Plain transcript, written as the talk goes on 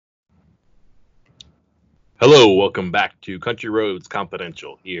Hello, welcome back to Country Roads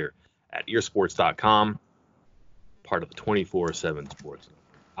Confidential here at earsports.com, part of the 24/7 Sports.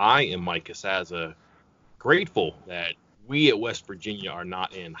 I am Mike Casaza, grateful that we at West Virginia are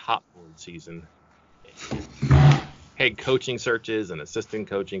not in hot board season, head coaching searches and assistant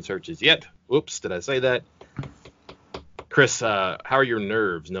coaching searches yet. Whoops, did I say that? Chris, how are your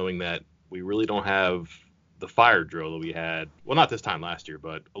nerves knowing that we really don't have the fire drill that we had, well, not this time last year,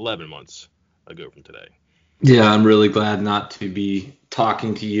 but 11 months ago from today? Yeah, I'm really glad not to be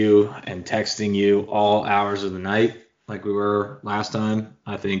talking to you and texting you all hours of the night like we were last time.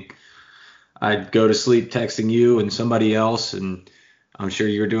 I think I'd go to sleep texting you and somebody else, and I'm sure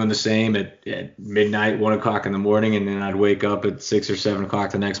you were doing the same at midnight, 1 o'clock in the morning, and then I'd wake up at 6 or 7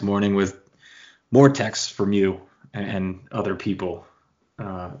 o'clock the next morning with more texts from you and other people.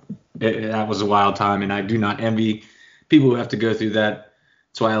 That was a wild time, and I do not envy people who have to go through that.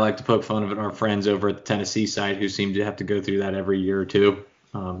 That's why I like to poke fun of our friends over at the Tennessee side who seem to have to go through that every year or two.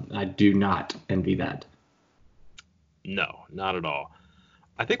 I do not envy that. No, not at all.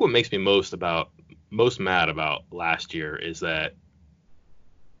 I think what makes me most mad about last year is that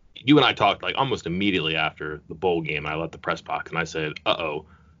you and I talked like almost immediately after the bowl game. I left the press box and I said, I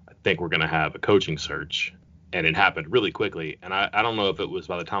think we're going to have a coaching search. And it happened really quickly. And I don't know if it was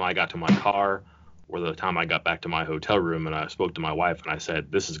by the time I got to my car or the time I got back to my hotel room and I spoke to my wife and I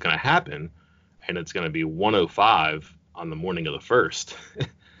said, this is going to happen. And it's going to be 1:05 on the morning of the first.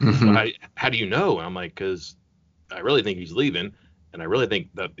 Mm-hmm. How do you know? And I'm like, because I really think he's leaving. And I really think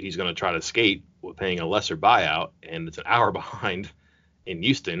that he's going to try to skate with paying a lesser buyout. And it's an hour behind in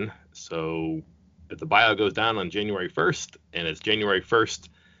Houston. So if the buyout goes down on January 1st and it's January 1st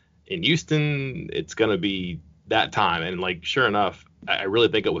in Houston, it's going to be that time. And like, sure enough, I really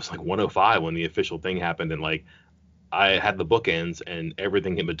think it was like 1:05 when the official thing happened. And like, I had the bookends and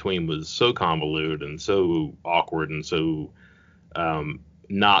everything in between was so convoluted and so awkward and so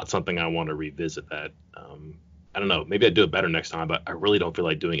not something I want to revisit that. I don't know. Maybe I'd do it better next time, but I really don't feel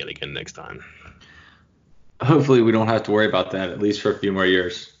like doing it again next time. Hopefully we don't have to worry about that, at least for a few more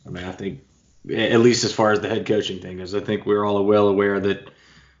years. I mean, I think, at least as far as the head coaching thing goes, I think we're all well aware that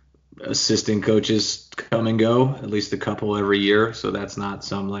assistant coaches come and go, at least a couple every year. So that's not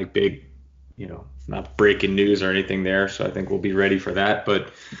some like big, not breaking news or anything there. So I think we'll be ready for that.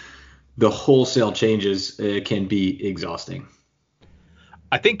 But the wholesale changes can be exhausting.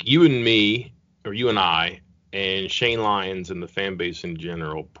 I think you and me, or you and I, and Shane Lyons and the fan base in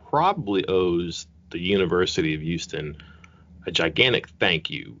general probably owes the University of Houston a gigantic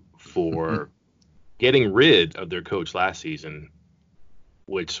thank you for getting rid of their coach last season,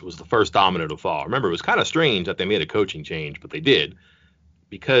 which was the first domino to fall. Remember, it was kind of strange that they made a coaching change, but they did,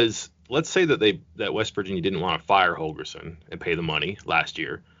 because let's say that West Virginia didn't want to fire Holgorsen and pay the money last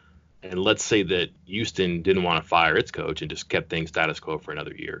year, and let's say that Houston didn't want to fire its coach and just kept things status quo for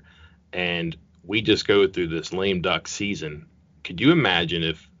another year, and we just go through this lame duck season. Could you imagine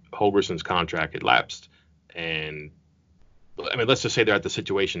if Holgorsen's contract had lapsed? And I mean, let's just say they're at the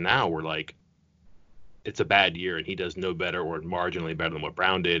situation now where like it's a bad year and he does no better or marginally better than what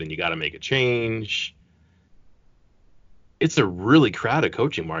Brown did, and you got to make a change. It's a really crowded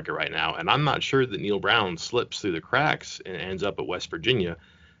coaching market right now, and I'm not sure that Neal Brown slips through the cracks and ends up at West Virginia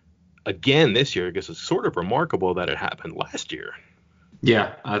again this year. I guess it's sort of remarkable that it happened last year.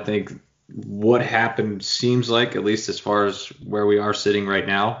 Yeah, I think what happened seems like, at least as far as where we are sitting right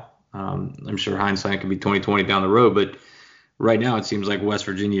now, I'm sure hindsight can be 20/20 down the road, but right now it seems like West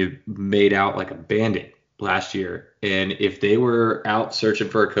Virginia made out like a bandit last year. And if they were out searching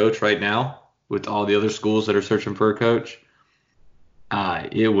for a coach right now with all the other schools that are searching for a coach,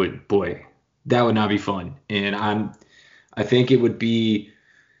 that would not be fun. And I think it would be,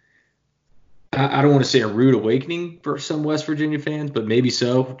 I don't want to say a rude awakening for some West Virginia fans, but maybe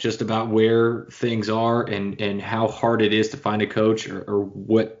so, just about where things are and how hard it is to find a coach or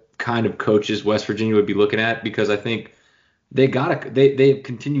what kind of coaches West Virginia would be looking at, because I think they have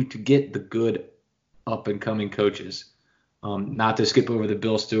continued to get the good up and coming coaches. Not to skip over the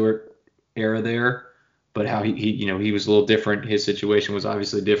Bill Stewart era there, but how he was a little different. His situation was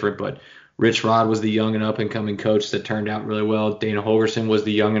obviously different, but Rich Rod was the young and up and coming coach that turned out really well. Dana Holgorsen was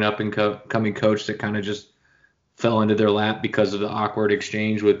the young and up and coming coach that kind of just fell into their lap because of the awkward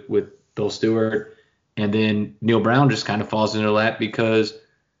exchange with Bill Stewart. And then Neal Brown just kind of falls in their lap because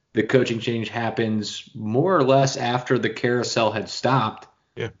the coaching change happens more or less after the carousel had stopped.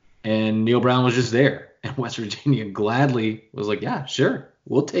 Yeah. And Neal Brown was just there. And West Virginia gladly was like, yeah, sure,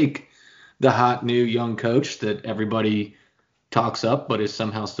 we'll take the hot new young coach that everybody talks up but is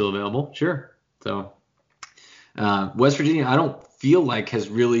somehow still available. Sure. So West Virginia, I don't feel like has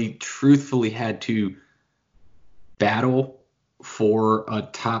really truthfully had to battle for a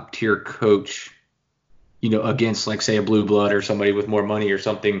top tier coach, against like say a blue blood or somebody with more money or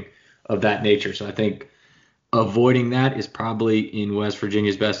something of that nature. So I think avoiding that is probably in West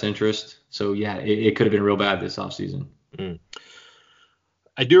Virginia's best interest. So yeah, it could have been real bad this offseason.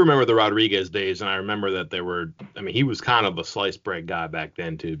 I do remember the Rodriguez days, and I remember that he was kind of a sliced bread guy back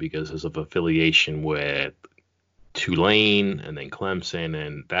then too, because of affiliation with Tulane and then Clemson,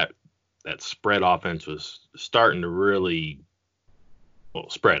 and that spread offense was starting to really, well,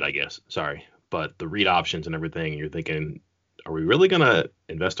 spread, I guess, sorry, but the read options and everything, you're thinking, are we really going to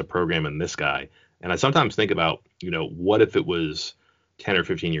invest a program in this guy? And I sometimes think about, what if it was 10 or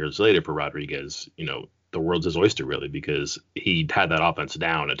 15 years later for Rodriguez, the world's his oyster, really, because he had that offense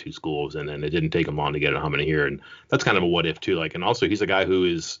down at two schools, and then it didn't take him long to get it humming here. And that's kind of a what if too. Like, and also he's a guy who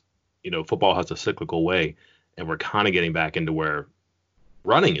is, football has a cyclical way, and we're kind of getting back into where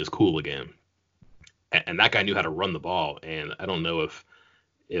running is cool again. And that guy knew how to run the ball. And I don't know if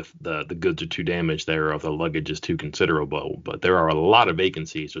the goods are too damaged there, or if the luggage is too considerable, but there are a lot of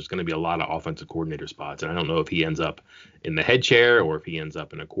vacancies. There's going to be a lot of offensive coordinator spots, and I don't know if he ends up in the head chair or if he ends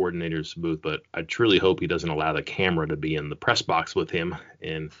up in a coordinator's booth, but I truly hope he doesn't allow the camera to be in the press box with him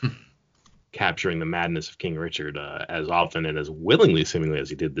and capturing the madness of King Richard as often and as willingly, seemingly, as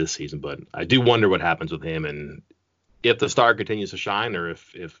he did this season. But I do wonder what happens with him, and if the star continues to shine, or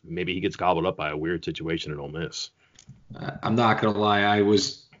if maybe he gets gobbled up by a weird situation at Ole Miss. I'm not going to lie. I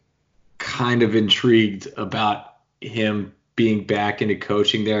was kind of intrigued about him being back into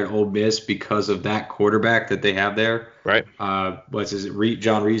coaching there at Ole Miss because of that quarterback that they have there. Right. What's his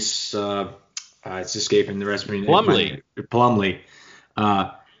John Reese? It's escaping the rest of me. Plumlee.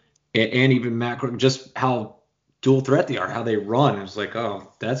 And even Matt, just how dual threat they are, how they run. It was like,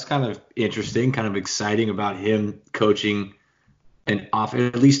 oh, that's kind of interesting, kind of exciting about him coaching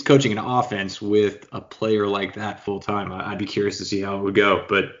at least coaching an offense with a player like that full time. I'd be curious to see how it would go,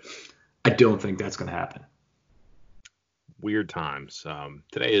 but I don't think that's going to happen. Weird times.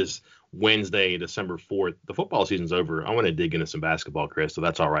 Today is Wednesday, December 4th. The football season's over. I want to dig into some basketball, Chris, so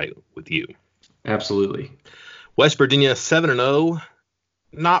that's all right with you. Absolutely. West Virginia 7-0,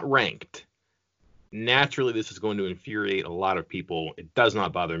 not ranked. Naturally, this is going to infuriate a lot of people. It does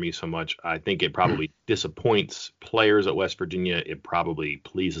not bother me so much. I think it probably disappoints players at West Virginia. It probably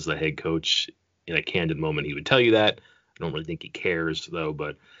pleases the head coach. In a candid moment, he would tell you that. I don't really think he cares, though.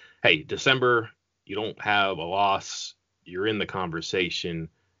 But, hey, December, you don't have a loss. You're in the conversation.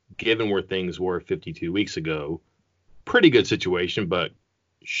 Given where things were 52 weeks ago, pretty good situation. But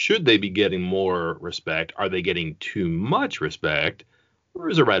should they be getting more respect? Are they getting too much respect? Or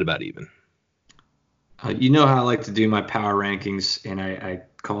is it right about even? You know how I like to do my power rankings, and I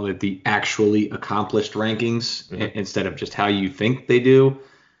call it the actually accomplished rankings instead of just how you think they do.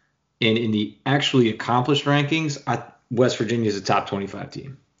 And in the actually accomplished rankings, West Virginia is a top 25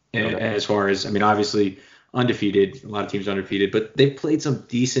 team. Okay. As far as, obviously undefeated, a lot of teams undefeated, but they've played some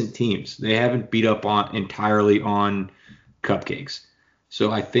decent teams. They haven't beat up entirely on cupcakes.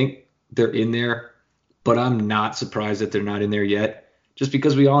 So I think they're in there, but I'm not surprised that they're not in there yet. Just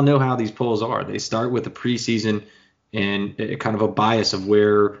because we all know how these polls are. They start with the preseason and kind of a bias of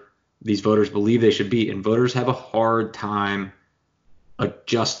where these voters believe they should be. And voters have a hard time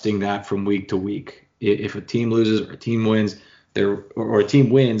adjusting that from week to week. If a team loses or a team wins,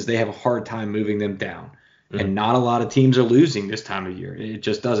 they have a hard time moving them down. Mm-hmm. And not a lot of teams are losing this time of year. It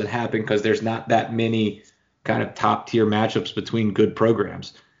just doesn't happen because there's not that many kind of top tier matchups between good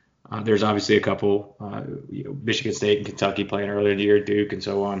programs. There's obviously a couple, Michigan State and Kentucky playing earlier in the year, Duke and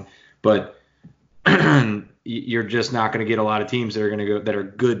so on. But you're just not going to get a lot of teams that are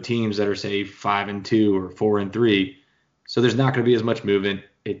good teams that are, say, 5-2 or 4-3. So there's not going to be as much movement.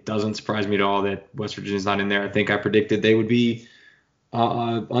 It doesn't surprise me at all that West Virginia's not in there. I think I predicted they would be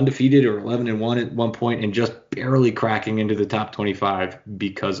undefeated or 11-1 at one point and just barely cracking into the top 25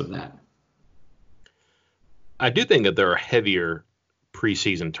 because of that. I do think that there are heavier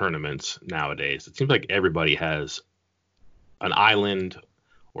preseason tournaments nowadays. It seems like everybody has an island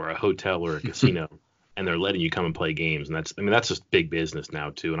or a hotel or a casino and they're letting you come and play games, and that's just big business now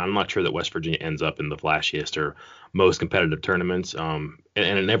too. And I'm not sure that West Virginia ends up in the flashiest or most competitive tournaments, and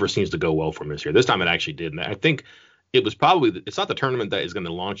it never seems to go well for them this year. This time it actually did, and I think it's not the tournament that is going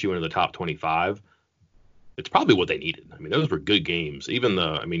to launch you into the top 25. It's probably what they needed. Those were good games. Even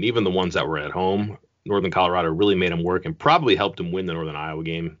the ones that were at home, Northern Colorado really made them work and probably helped them win the Northern Iowa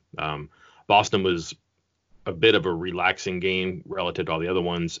game. Boston was a bit of a relaxing game relative to all the other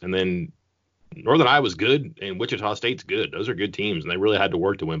ones. And then Northern Iowa's good and Wichita State's good. Those are good teams, and they really had to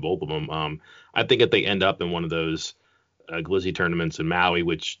work to win both of them. I think if they end up in one of those Glizzy tournaments in Maui,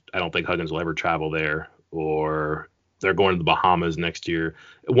 which I don't think Huggins will ever travel there, or They're going to the Bahamas next year.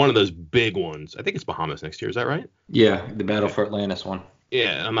 One of those big ones. I think it's Bahamas next year. Is that right? Yeah, the Battle for Atlantis one.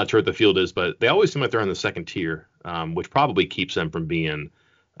 Yeah, I'm not sure what the field is, but they always seem like they're in the second tier, which probably keeps them from being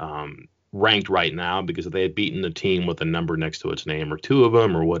ranked right now, because if they had beaten the team with a number next to its name or two of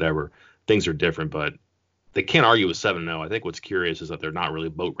them or whatever, things are different. But they can't argue with 7-0. I think what's curious is that they're not really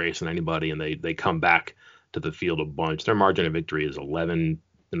boat racing anybody, and they come back to the field a bunch. Their margin of victory is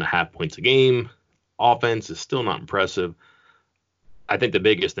 11.5 points a game. Offense is still not impressive. I think the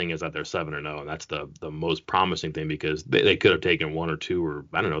biggest thing is that they're 7-0, and that's the most promising thing, because they could have taken 1 or 2 or,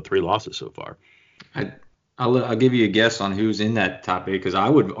 I don't know, 3 losses so far. I'll give you a guess on who's in that top 8, because I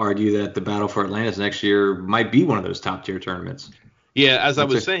would argue that the Battle for Atlantis next year might be one of those top tier tournaments. Yeah, as I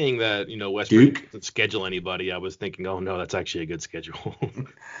was saying that, West Virginia doesn't schedule anybody, I was thinking, oh no, that's actually a good schedule.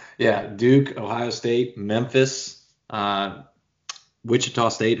 Yeah, Duke, Ohio State, Memphis, Wichita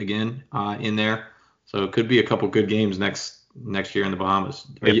State again in there. So it could be a couple good games next year in the Bahamas.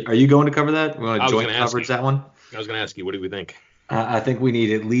 Are you going to cover that? We want to joint coverage that one? I was going to ask you, what do we think? I think we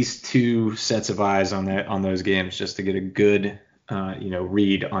need at least 2 sets of eyes on those games just to get a good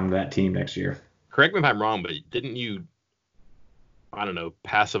read on that team next year. Correct me if I'm wrong, but didn't you, I don't know,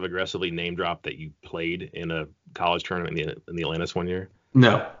 passive aggressively name drop that you played in a college tournament in the Atlantis one year?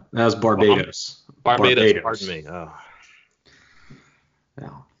 No, that was Barbados. Barbados. Pardon me. Oh.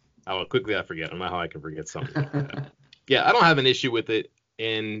 No. Oh, quickly I forget. I don't know how I can forget something like that. Yeah, I don't have an issue with it,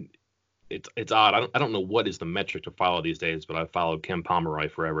 and it's odd. I don't know what is the metric to follow these days, but I followed Ken Pomeroy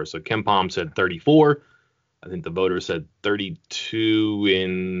forever. So Ken Pom said 34. I think the voters said 32,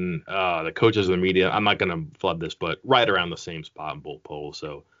 in the coaches and the media. I'm not going to flood this, but right around the same spot in both polls.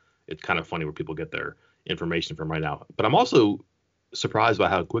 So it's kind of funny where people get their information from right now. But I'm also surprised by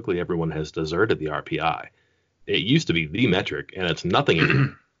how quickly everyone has deserted the RPI. It used to be the metric, and it's nothing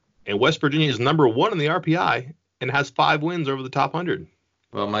anymore. And West Virginia is number 1 in the RPI and has 5 wins over the top 100.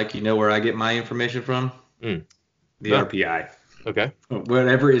 Well, Mike, you know where I get my information from? The RPI. Okay.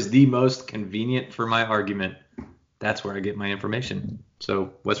 Whatever is the most convenient for my argument, that's where I get my information.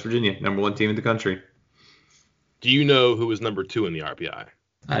 So West Virginia, number 1 team in the country. Do you know who was number 2 in the RPI?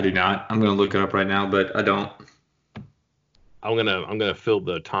 I do not. I'm going to look it up right now, but I don't. I'm gonna fill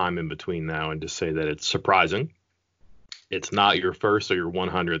the time in between now and just say that it's surprising. It's not your first or your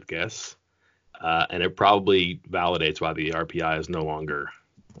 100th guess, and it probably validates why the RPI is no longer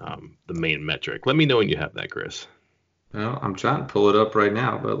the main metric. Let me know when you have that, Chris. Well, I'm trying to pull it up right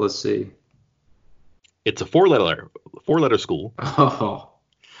now, but let's see. It's a four-letter school. Oh.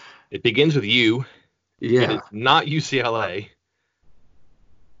 It begins with U. Yeah. It is not UCLA.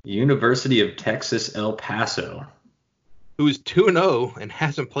 University of Texas, El Paso. Who is 2-0 and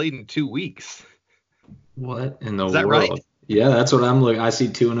hasn't played in 2 weeks. What in the world? Is that right? Yeah, that's what I'm looking. I see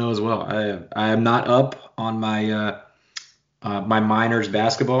 2-0 as well. I am not up on my my Miners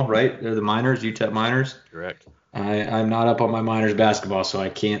basketball, right? They're the Miners, UTEP Miners. Correct. I'm not up on my Miners basketball, so I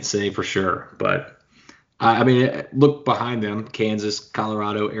can't say for sure. But I mean, look behind them: Kansas,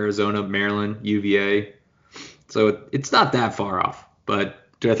 Colorado, Arizona, Maryland, UVA. So it's not that far off. But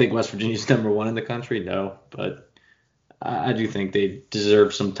do I think West Virginia's number 1 in the country? No, but I do think they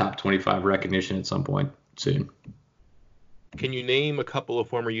deserve some top 25 recognition at some point soon. Can you name a couple of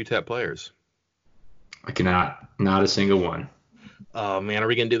former UTEP players? I cannot. Not a single one. Oh, man, are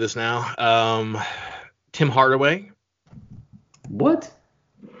we going to do this now? Tim Hardaway. What?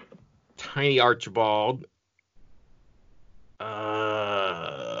 Tiny Archibald.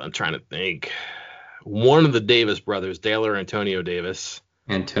 I'm trying to think. One of the Davis brothers, Dale or Antonio Davis.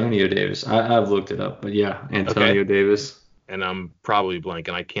 Antonio Davis. I've looked it up, but yeah, Antonio Davis. And I'm probably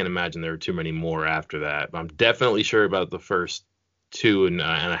blanking. I can't imagine there are too many more after that. But I'm definitely sure about the first 2 and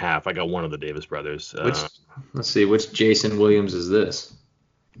a half. I got one of the Davis brothers. Let's see. Which Jason Williams is this?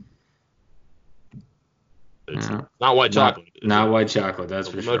 It's not white chocolate. Not white chocolate. That's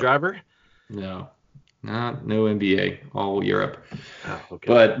for sure. No driver? No. No NBA. All Europe. Oh, okay.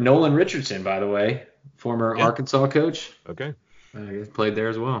 But Nolan Richardson, by the way, former Arkansas coach. Okay. Played there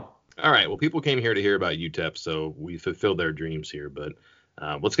as well. All right. Well, people came here to hear about UTEP, so we fulfilled their dreams here. But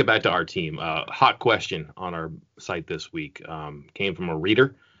let's get back to our team. Hot question on our site this week came from a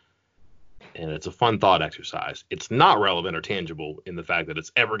reader, and it's a fun thought exercise. It's not relevant or tangible in the fact that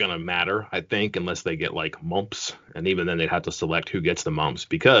it's ever going to matter, I think, unless they get like mumps. And even then, they'd have to select who gets the mumps,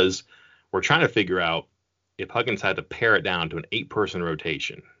 because we're trying to figure out if Huggins had to pare it down to an 8-person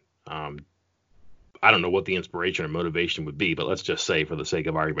rotation. I don't know what the inspiration or motivation would be, but let's just say for the sake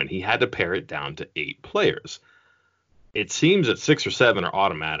of argument, he had to pare it down to 8 players. It seems that 6 or 7 are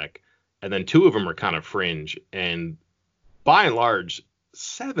automatic, and then 2 of them are kind of fringe. And by and large,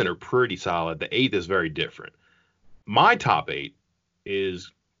 7 are pretty solid. The 8th is very different. My top 8 is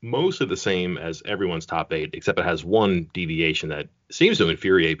mostly the same as everyone's top 8, except it has one deviation that seems to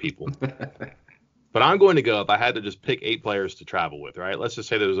infuriate people. But I'm going to go, if I had to just pick 8 players to travel with, right? Let's just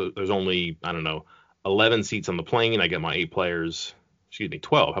say there's only, I don't know, 11 seats on the plane. I get my 8 players,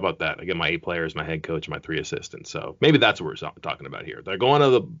 12. How about that? I get my 8 players, my head coach, my 3 assistants. So maybe that's what we're talking about here. They're going to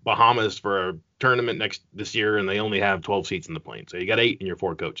the Bahamas for a tournament this year, and they only have 12 seats in the plane. So you got 8 and your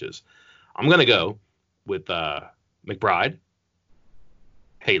 4 coaches. I'm going to go with McBride,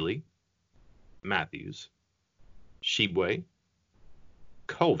 Haley, Matthews, Shibwe,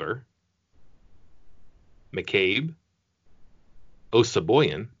 Culver, McCabe,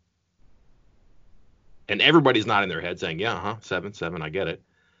 Osaboyan, and everybody's nodding their head saying, yeah, 7, I get it.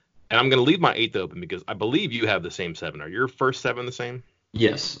 And I'm going to leave my 8th open because I believe you have the same 7. Are your first 7 the same?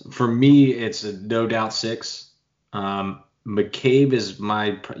 Yes. For me, it's a no doubt 6. McCabe is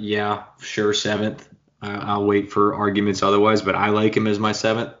my, sure, 7th. I'll wait for arguments otherwise, but I like him as my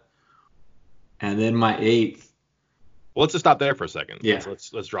 7th. And then my 8th. Well, let's just stop there for a second. Yeah.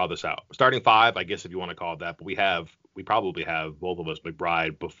 Let's draw this out. Starting 5, I guess if you want to call it that, but we probably have both of us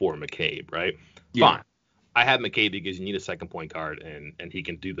McBride before McCabe, right? Yeah. Fine. I have McCabe because you need a second point guard, and he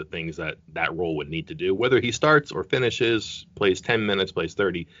can do the things that role would need to do. Whether he starts or finishes, plays 10 minutes, plays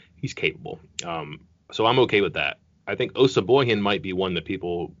 30, he's capable. So I'm okay with that. I think Osaboyan might be one that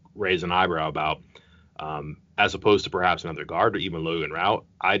people raise an eyebrow about, as opposed to perhaps another guard or even Logan Rout.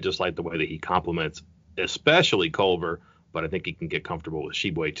 I just like the way that he complements, especially Culver, but I think he can get comfortable with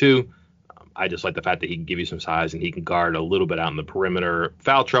Shibwe too. I just like the fact that he can give you some size and he can guard a little bit out in the perimeter,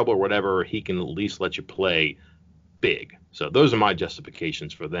 foul trouble or whatever. He can at least let you play big. So those are my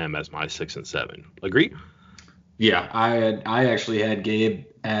justifications for them as my 6 and 7. Agree? Yeah, I actually had Gabe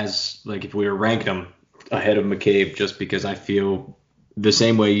as, like, if we were ranking him ahead of McCabe, just because I feel the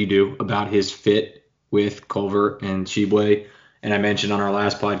same way you do about his fit with Culver and Shibwe. And I mentioned on our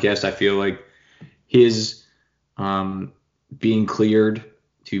last podcast, I feel like his being cleared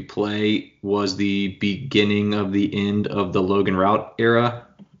to play was the beginning of the end of the Logan Rout era,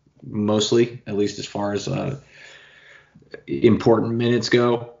 mostly, at least as far as important minutes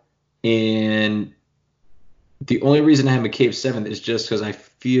go. And the only reason I have McCabe 7th is just because I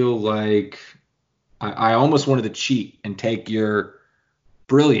feel like I almost wanted to cheat and take your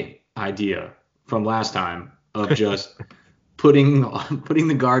brilliant idea from last time of just putting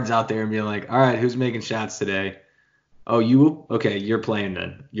the guards out there and being like, all right, who's making shots today? Oh, you? Okay, you're playing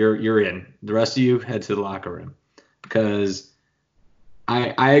then. You're in. The rest of you, head to the locker room. Because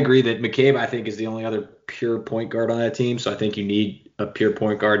I agree that McCabe, I think, is the only other pure point guard on that team. So I think you need a pure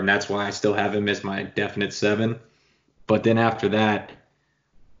point guard, and that's why I still have him as my definite 7. But then after that,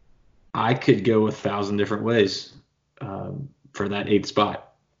 I could go 1,000 different ways for that 8th spot.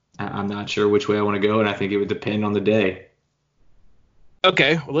 I'm not sure which way I want to go, and I think it would depend on the day.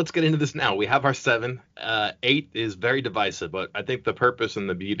 Okay, well, let's get into this now. We have our 7. 8 is very divisive, but I think the purpose and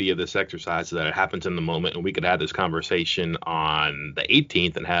the beauty of this exercise is that it happens in the moment, and we could have this conversation on the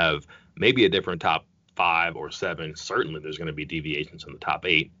 18th and have maybe a different top 5 or 7. Certainly there's going to be deviations in the top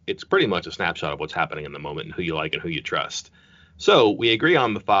 8. It's pretty much a snapshot of what's happening in the moment and who you like and who you trust. So we agree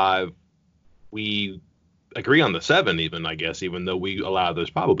on the 5. We agree on the 7 even, I guess, even though we allow there's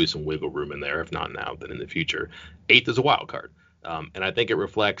probably some wiggle room in there, if not now, then in the future. 8th is a wild card. And I think it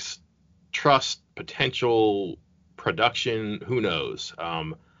reflects trust, potential, production, who knows.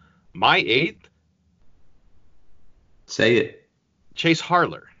 My 8th. Say it. Chase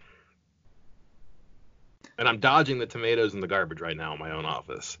Harler. And I'm dodging the tomatoes in the garbage right now in my own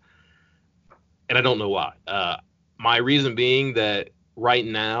office. And I don't know why. My reason being that right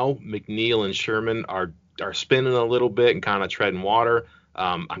now, McNeil and Sherman are spinning a little bit and kind of treading water.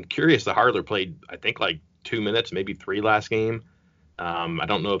 I'm curious. The Harler played, I think, like 2 minutes, maybe 3 last game. I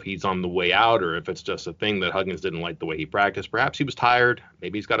don't know if he's on the way out or if it's just a thing that Huggins didn't like the way he practiced. Perhaps he was tired.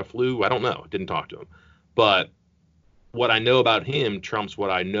 Maybe he's got a flu. I don't know. Didn't talk to him. But what I know about him trumps what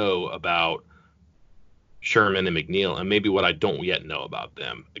I know about Sherman and McNeil, and maybe what I don't yet know about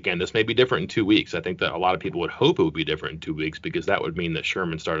them. Again, this may be different in 2 weeks. I think that a lot of people would hope it would be different in 2 weeks because that would mean that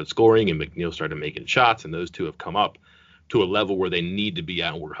Sherman started scoring and McNeil started making shots, and those two have come up to a level where they need to be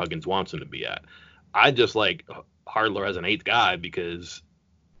at and where Huggins wants them to be at. I just like Harler as an 8th guy because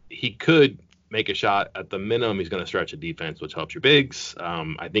he could make a shot. At the minimum, he's going to stretch a defense, which helps your bigs.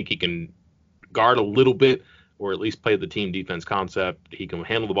 I think he can guard a little bit or at least play the team defense concept. He can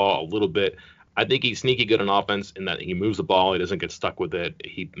handle the ball a little bit. I think he's sneaky good on offense in that he moves the ball. He doesn't get stuck with it.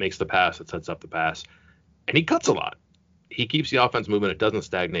 He makes the pass. It sets up the pass. And he cuts a lot. He keeps the offense moving. It doesn't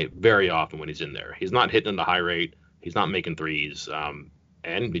stagnate very often when he's in there. He's not hitting at a high rate. He's not making threes.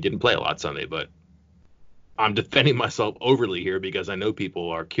 And he didn't play a lot Sunday, but I'm defending myself overly here because I know people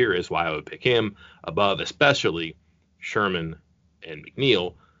are curious why I would pick him above, especially Sherman and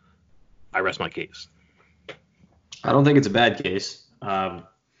McNeil. I rest my case. I don't think it's a bad case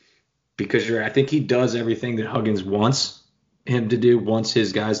because I think he does everything that Huggins wants him to do, wants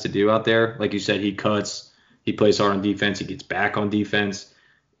his guys to do out there. Like you said, he cuts, he plays hard on defense, he gets back on defense.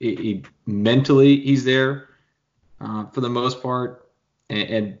 Mentally, he's there for the most part.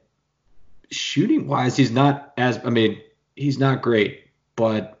 And shooting wise, he's not great.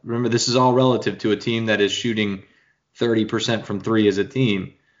 But remember, this is all relative to a team that is shooting 30% from three as a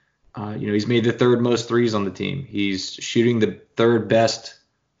team. He's made the third most threes on the team. He's shooting the third best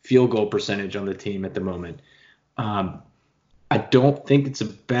field goal percentage on the team at the moment. I don't think it's a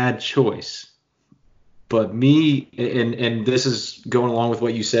bad choice. But and this is going along with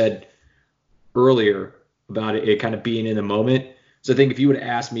what you said earlier about it kind of being in the moment. So I think if you would have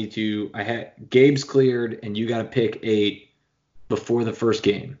asked me Gabe's cleared and you got to pick 8 before the first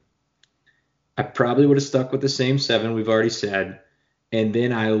game, I probably would have stuck with the same 7 we've already said. And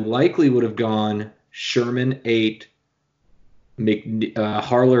then I likely would have gone Sherman 8,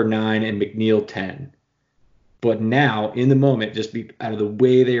 Harler 9, and McNeil 10. But now, in the moment, out of the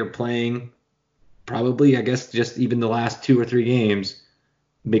way they are playing, probably, I guess, just even the last 2 or 3 games,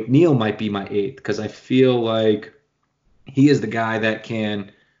 McNeil might be my 8th because I feel like he is the guy that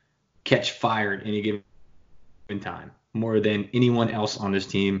can catch fire at any given time more than anyone else on this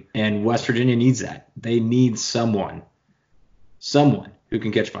team. And West Virginia needs that. They need someone who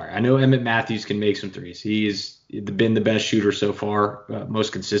can catch fire. I know Emmett Matthews can make some threes. He's been the best shooter so far,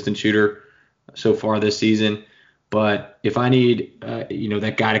 most consistent shooter so far this season. But if I need,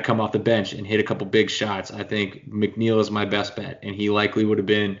 that guy to come off the bench and hit a couple big shots, I think McNeil is my best bet. And he likely would have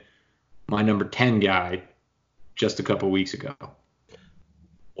been my number 10 guy just a couple weeks ago.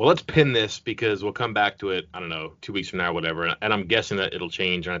 Well, let's pin this because we'll come back to it, I don't know, 2 weeks from now or whatever. And I'm guessing that it'll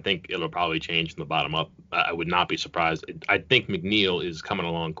change, and I think it'll probably change from the bottom up. I would not be surprised. I think McNeil is coming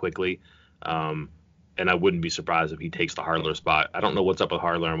along quickly, and I wouldn't be surprised if he takes the Harler spot. I don't know what's up with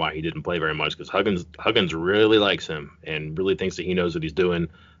Harler and why he didn't play very much because Huggins really likes him and really thinks that he knows what he's doing.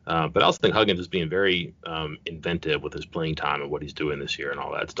 But I also think Huggins is being very inventive with his playing time and what he's doing this year and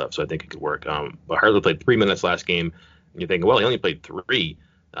all that stuff. So I think it could work. But Harler played 3 minutes last game, and you're thinking, well, he only played 3.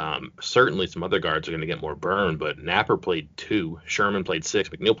 Certainly some other guards are going to get more burn, but Napper played 2, Sherman played 6,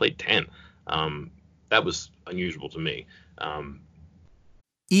 McNeil played 10. That was unusual to me.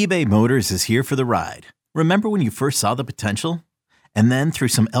 eBay Motors is here for the ride. Remember when you first saw the potential? And then through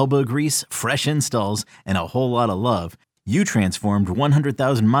some elbow grease, fresh installs, and a whole lot of love, you transformed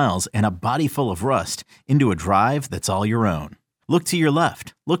 100,000 miles and a body full of rust into a drive that's all your own. Look to your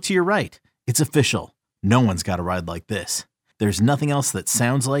left. Look to your right. It's official. No one's got a ride like this. There's nothing else that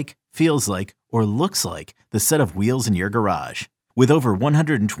sounds like, feels like, or looks like the set of wheels in your garage. With over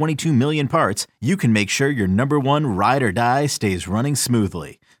 122 million parts, you can make sure your number one ride or die stays running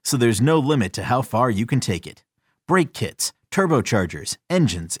smoothly. So there's no limit to how far you can take it. Brake kits, turbochargers,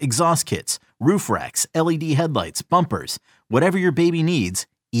 engines, exhaust kits, roof racks, LED headlights, bumpers, whatever your baby needs,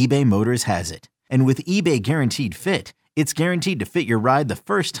 eBay Motors has it. And with eBay Guaranteed Fit, it's guaranteed to fit your ride the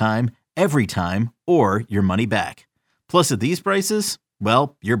first time, every time, or your money back. Plus, at these prices,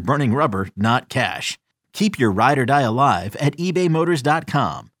 well, you're burning rubber, not cash. Keep your ride or die alive at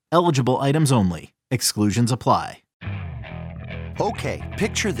ebaymotors.com. Eligible items only. Exclusions apply. Okay,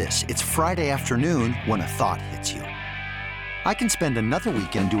 picture this. It's Friday afternoon when a thought hits you. I can spend another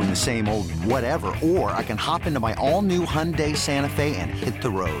weekend doing the same old whatever, or I can hop into my all-new Hyundai Santa Fe and hit the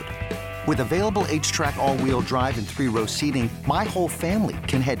road. With available H-Track all-wheel drive and 3-row seating, my whole family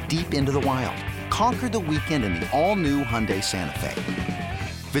can head deep into the wild. Conquer the weekend in the all-new Hyundai Santa Fe.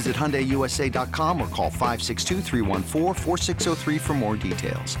 Visit HyundaiUSA.com or call 562-314-4603 for more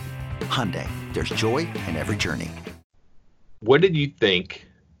details. Hyundai, there's joy in every journey. What did you think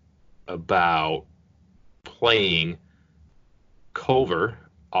about playing Culver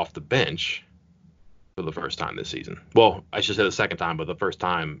off the bench for the first time this season? Well, I should say the second time, but the first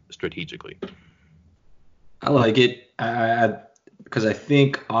time strategically. I like it because I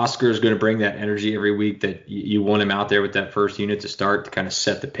think Oscar is going to bring that energy every week that you want him out there with that first unit to start to kind of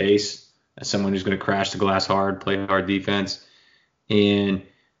set the pace as someone who's going to crash the glass hard, play hard defense. And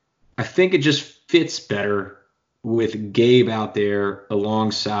I think it just fits better with Gabe out there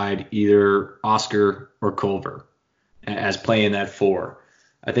alongside either Oscar or Culver as playing that 4.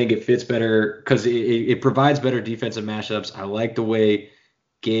 I think it fits better because it provides better defensive matchups. I like the way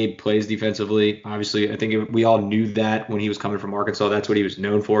Gabe plays defensively. Obviously, I think we all knew that when he was coming from Arkansas. That's what he was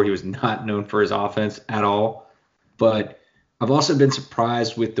known for. He was not known for his offense at all. But I've also been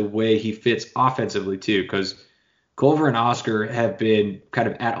surprised with the way he fits offensively too, because Culver and Oscar have been kind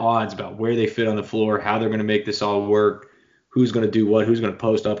of at odds about where they fit on the floor, how they're going to make this all work, who's going to do what, who's going to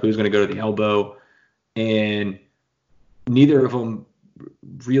post up, who's going to go to the elbow. And neither of them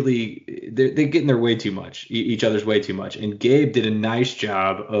really, they get in their way too much, each other's way too much. And Gabe did a nice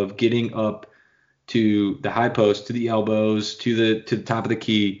job of getting up to the high post, to the elbows, to the top of the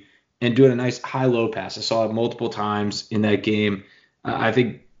key, and doing a nice high-low pass. I saw it multiple times in that game. I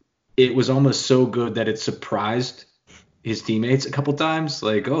think it was almost so good that it surprised his teammates a couple times.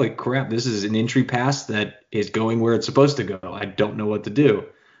 Like, holy crap, this is an entry pass that is going where it's supposed to go. I don't know what to do.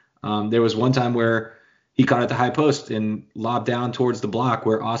 There was one time where he caught at the high post and lobbed down towards the block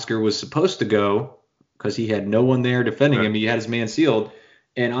where Oscar was supposed to go because he had no one there defending him. He had his man sealed.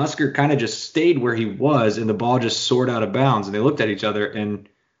 And Oscar kind of just stayed where he was, and the ball just soared out of bounds. And they looked at each other, and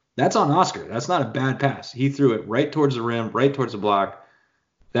that's on Oscar. That's not a bad pass. He threw it right towards the rim, right towards the block.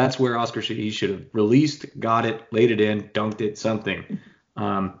 That's where Oscar should have released, got it, laid it in, dunked it, something.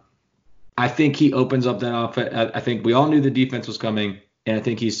 I think he opens up that offense. I think we all knew the defense was coming, and I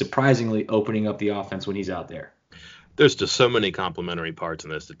think he's surprisingly opening up the offense when he's out there. There's just so many complementary parts in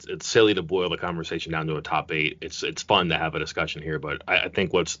this. It's silly to boil the conversation down to a top 8. It's fun to have a discussion here, but I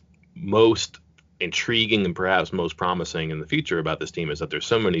think what's most intriguing and perhaps most promising in the future about this team is that there's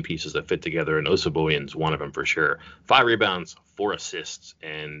so many pieces that fit together, and Osaboyan's one of them for sure. 5 rebounds, 4 assists,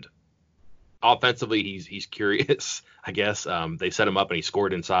 and offensively he's curious, I guess. They set him up and he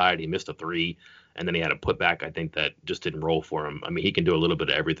scored inside. He missed a 3, and then he had a putback, I think, that just didn't roll for him. I mean, he can do a little bit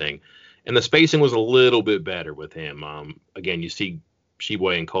of everything. And the spacing was a little bit better with him. Again, you see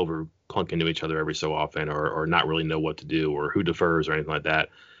Tshiebwe and Culver clunk into each other every so often, or not really know what to do, or who defers or anything like that.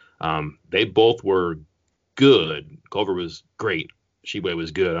 They both were good. Culver was great. Tshiebwe was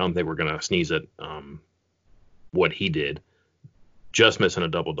good. I don't think we're going to sneeze at what he did. Just missing a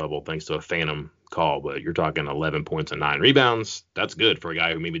double-double thanks to a phantom call, but you're talking 11 points and 9 rebounds. That's good for a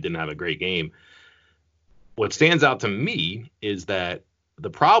guy who maybe didn't have a great game. What stands out to me is that the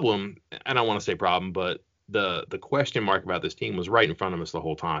problem, I don't want to say problem, but the question mark about this team was right in front of us the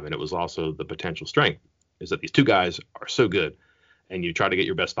whole time, and it was also the potential strength, is that these two guys are so good, and you try to get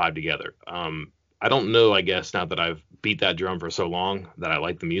your best 5 together. I don't know, I guess, now that I've beat that drum for so long, that I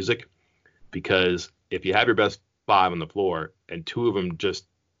like the music, because if you have your best 5 on the floor and 2 of them just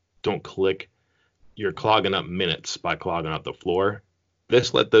don't click, you're clogging up minutes by clogging up the floor.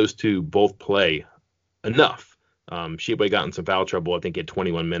 This let those 2 both play enough. Tshiebwe got in some foul trouble. I think he had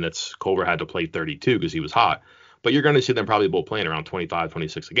 21 minutes. Culver had to play 32 because he was hot. But you're going to see them probably both playing around 25,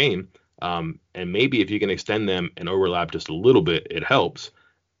 26 a game. And maybe if you can extend them and overlap just a little bit, it helps.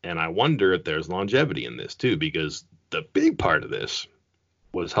 And I wonder if there's longevity in this too, because the big part of this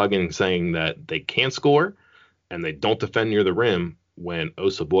was Huggins saying that they can't score and they don't defend near the rim when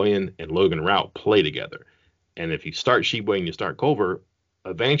Osaboyan and Logan Rout play together. And if you start Tshiebwe and you start Culver,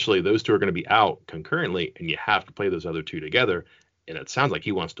 eventually those 2 are going to be out concurrently, and you have to play those other 2 together. And it sounds like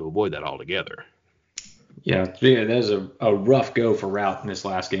he wants to avoid that altogether. Yeah, that was a rough go for Rout in this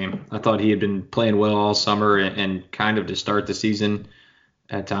last game. I thought he had been playing well all summer and kind of to start the season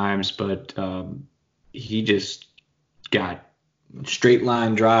at times, but he just got straight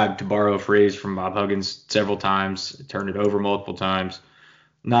line drive, to borrow a phrase from Bob Huggins, several times, turned it over multiple times.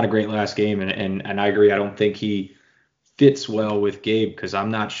 Not a great last game, and I agree. I don't think he fits well with Gabe, because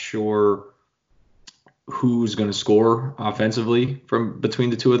I'm not sure who's going to score offensively from between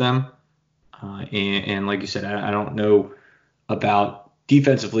the 2 of them. And like you said, I don't know about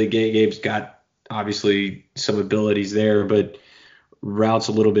defensively. Gabe's got obviously some abilities there, but Rout's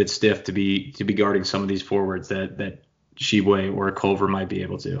a little bit stiff to be guarding some of these forwards that Tshiebwe or Culver might be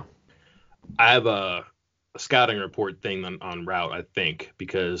able to. I have a scouting report thing on Rout, I think,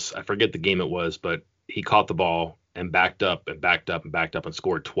 because I forget the game it was, but he caught the ball and backed up and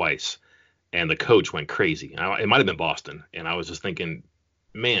scored twice. And the coach went crazy. It might have been Boston. And I was just thinking,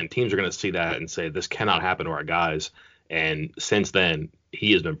 man, teams are going to see that and say, this cannot happen to our guys. And since then,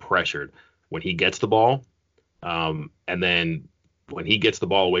 he has been pressured when he gets the ball. And then when he gets the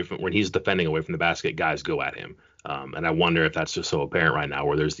ball when he's defending away from the basket, guys go at him. And I wonder if that's just so apparent right now,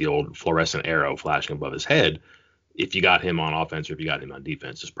 where there's the old fluorescent arrow flashing above his head. If you got him on offense or if you got him on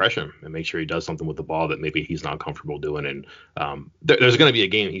defense, just pressure him and make sure he does something with the ball that maybe he's not comfortable doing. And there's going to be a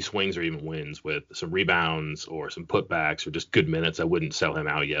game he swings or even wins with some rebounds or some putbacks or just good minutes. I wouldn't sell him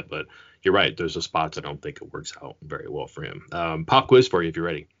out yet, but you're right. There's the spots I don't think it works out very well for him. Pop quiz for you if you're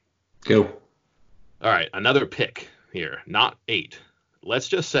ready. Go. All right, another pick here, not 8. Let's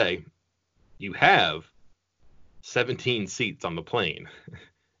just say you have 17 seats on the plane.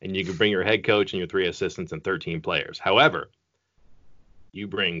 And you can bring your head coach and your 3 assistants and 13 players. However, You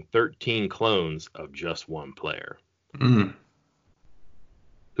bring 13 clones of just one player. Mm.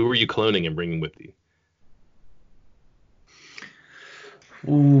 Who are you cloning and bringing with you?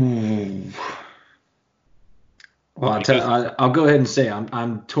 Ooh. Well, I'll go ahead and say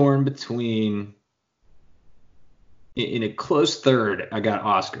I'm torn between. In a close third, I got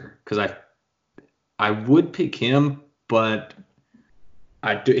Oscar because I would pick him, but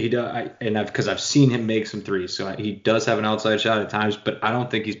because I've seen him make some threes, so he does have an outside shot at times, but I don't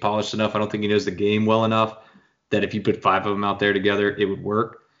think he's polished enough. I don't think he knows the game well enough that if you put 5 of them out there together, it would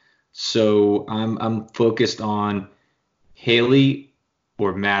work. So I'm focused on Haley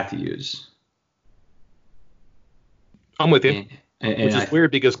or Matthews. I'm with you, and which is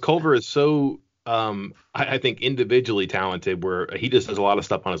weird because Culver is so I think individually talented, where he just does a lot of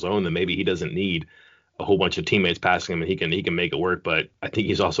stuff on his own that maybe he doesn't need a whole bunch of teammates passing him, and he can make it work. But I think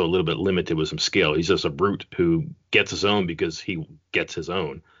he's also a little bit limited with some skill. He's just a brute who gets his own because he gets his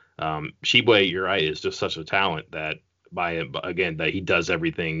own. Shibwe, you're right, is just such a talent that that he does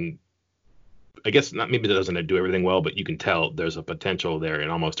everything. I guess not, maybe doesn't do everything well, but you can tell there's a potential there in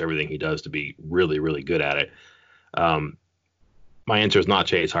almost everything he does to be really, really good at it. My answer is not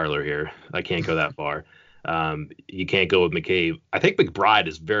Chase Harler here. I can't go that far. You can't go with McCabe. I think McBride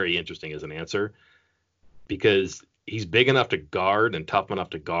is very interesting as an answer because he's big enough to guard and tough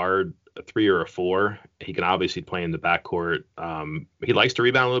enough to guard a 3 or a 4. He can obviously play in the backcourt. He likes to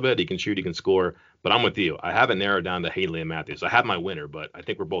rebound a little bit. He can shoot. He can score. But I'm with you. I haven't narrowed down to Haley and Matthews. I have my winner, but I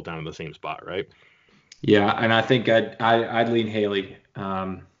think we're both down in the same spot, right? Yeah, and I think I'd lean Haley.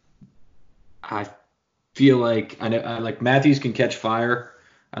 I feel like I like Matthews can catch fire.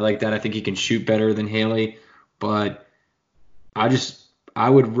 I like that. I think he can shoot better than Haley, but I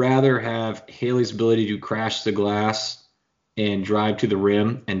would rather have Haley's ability to crash the glass and drive to the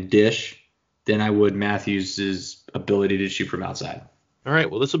rim and dish than I would Matthews' ability to shoot from outside. All right.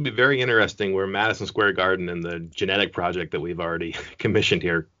 Well, this will be very interesting where Madison Square Garden and the genetic project that we've already commissioned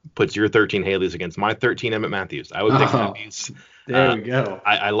here puts your 13 Haleys against my 13 Emmett Matthews. I would pick Matthews. There we go.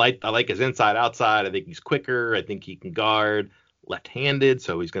 I like his inside outside. I think he's quicker. I think he can guard left-handed,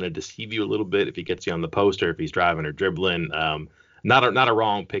 so he's going to deceive you a little bit if he gets you on the post or if he's driving or dribbling. Not a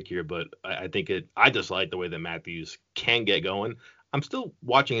wrong pick here, but I think I just like the way that Matthews can get going. I'm still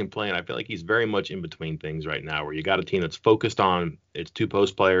watching him play, and I feel like he's very much in between things right now, where you got a team that's focused on its 2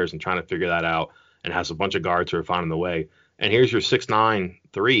 post players and trying to figure that out, and has a bunch of guards who are finding the way. And here's your 6'9"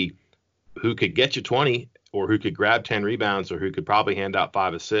 3 who could get you 20, or who could grab 10 rebounds, or who could probably hand out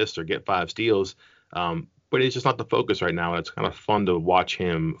 5 assists or get 5 steals. But it's just not the focus right now. It's kind of fun to watch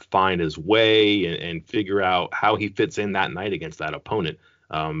him find his way and figure out how he fits in that night against that opponent.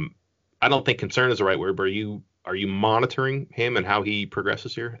 I don't think concern is the right word, but are you monitoring him and how he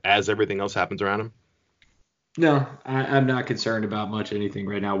progresses here as everything else happens around him? No, I'm not concerned about much anything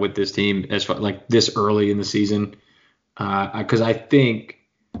right now with this team as far like this early in the season. Because I think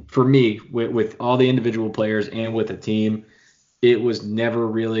for me, with all the individual players and with the team, it was never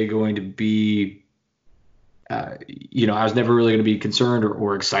really going to be, I was never really going to be concerned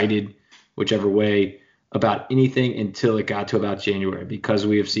or excited, whichever way, about anything until it got to about January, because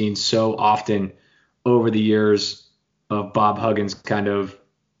we have seen so often over the years of Bob Huggins kind of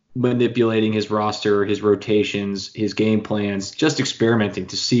manipulating his roster, his rotations, his game plans, just experimenting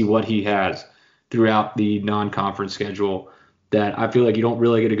to see what he has throughout the non-conference schedule, that I feel like you don't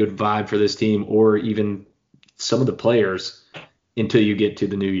really get a good vibe for this team or even some of the players until you get to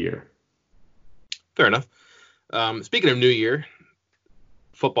the new year. Fair enough. Speaking of new year,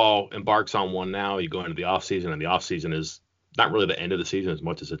 football embarks on one now. You go into the offseason, and the offseason is not really the end of the season as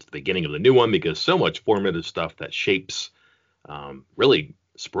much as it's the beginning of the new one, because so much formative stuff that shapes really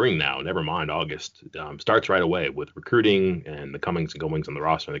spring now, never mind August, starts right away with recruiting and the comings and goings on the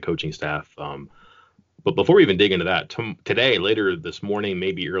roster and the coaching staff. But before we even dig into that, today, later this morning,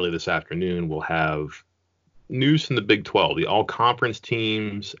 maybe early this afternoon, we'll have news from the Big 12, the all-conference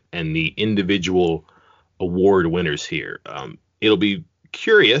teams and the individual award winners here. It'll be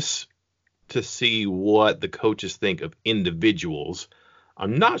curious to see what the coaches think of individuals.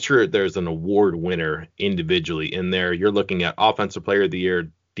 I'm not sure if there's an award winner individually in there. You're looking at offensive player of the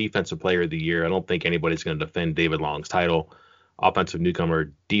year, defensive player of the year. I don't think anybody's going to defend David Long's title. Offensive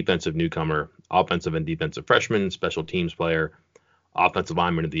newcomer, defensive newcomer, offensive and defensive freshman, special teams player, offensive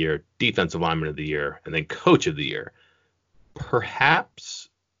lineman of the year, defensive lineman of the year, and then coach of the year. Perhaps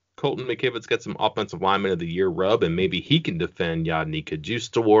Colton McKivitz gets some offensive lineman of the year rub, and maybe he can defend Yodny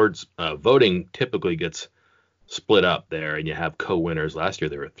Cajuste awards. Voting typically gets split up there, and you have co-winners. Last year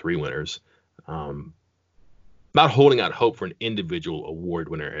there were 3 winners. Not holding out hope for an individual award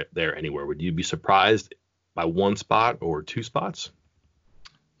winner there anywhere. Would you be surprised by 1 spot or 2 spots?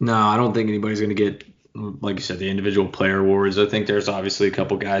 No, I don't think anybody's going to get, like you said, the individual player awards. I think there's obviously a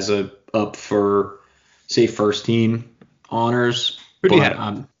couple guys up for, say, first team honors. Who do you But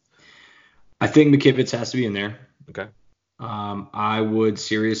have? I think McKivitz has to be in there. Okay. I would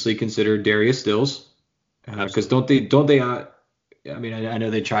seriously consider Darius Stills because Absolutely. don't they? I mean, I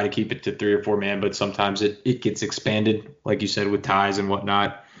know they try to keep it to 3 or 4 man, but sometimes it gets expanded, like you said, with ties and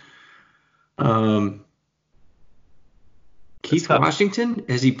whatnot. It's Keith tough. Washington,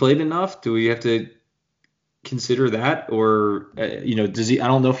 has he played enough? Do we have to consider that, or does he? I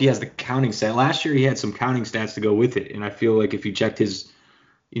don't know if he has the counting stat. Last year he had some counting stats to go with it, and I feel like if you checked his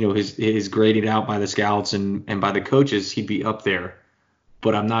graded out by the scouts and by the coaches, he'd be up there.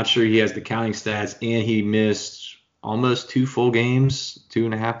 But I'm not sure he has the counting stats, and he missed almost 2.5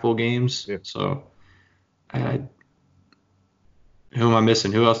 full games. Yeah. So, who am I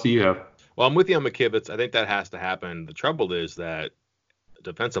missing? Who else do you have? Well, I'm with you on McKivitz. I think that has to happen. The trouble is that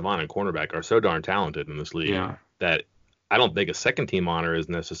defensive line and cornerback are so darn talented in this league Yeah. that I don't think a second team honor is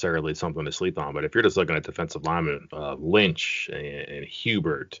necessarily something to sleep on. But if you're just looking at defensive linemen, Lynch and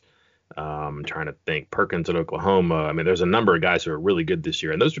Hubert, trying to think Perkins at Oklahoma. I mean, there's a number of guys who are really good this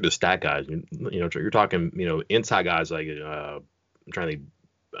year, and those are just stat guys. You're talking, inside guys like I'm trying to think,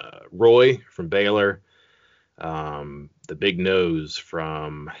 Roy from Baylor, the big nose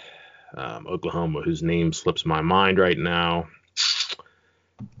from Oklahoma, whose name slips my mind right now.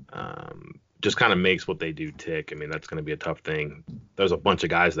 Just kind of makes what they do tick. I mean, that's going to be a tough thing. There's a bunch of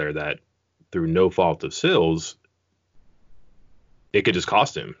guys there that, through no fault of Sills, it could just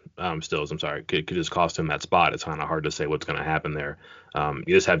cost him. Stills, I'm sorry, could just cost him that spot. It's kind of hard to say what's going to happen there.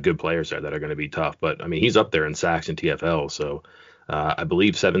 You just have good players there that are going to be tough. But I mean, he's up there in sacks in TFL. So I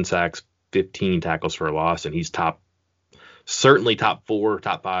believe 7 sacks, 15 tackles for a loss, and he's certainly top 4,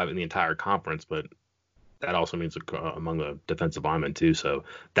 top 5 in the entire conference. But that also means among the defensive linemen too. So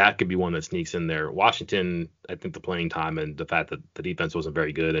that could be one that sneaks in there. Washington, I think the playing time and the fact that the defense wasn't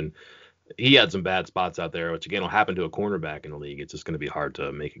very good, and he had some bad spots out there, which again will happen to a cornerback in the league. It's just going to be hard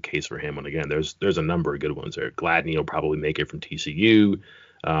to make a case for him. And again, there's a number of good ones there. Gladney will probably make it from TCU.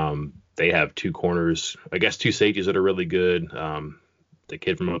 They have 2 corners, I guess 2 safeties that are really good. The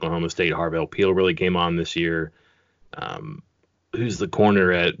kid from Oklahoma State, Harvell Peel, really came on this year. Who's the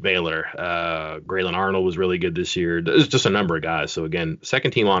corner at Baylor? Graylin Arnold was really good this year. There's just a number of guys. So again,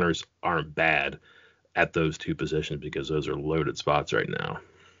 second team honors aren't bad at those 2 positions because those are loaded spots right now.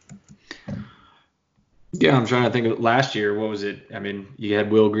 Yeah, I'm trying to think of last year. What was it? I mean, you had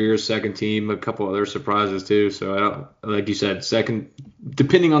Will Greer's second team, a couple other surprises too. So I don't, like you said, second,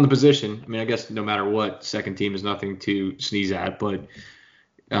 depending on the position. I mean, I guess no matter what, second team is nothing to sneeze at. But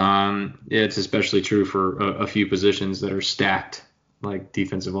it's especially true for a few positions that are stacked, like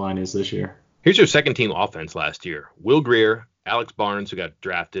defensive line is this year. Here's your second team offense last year: Will Greer, Alex Barnes, who got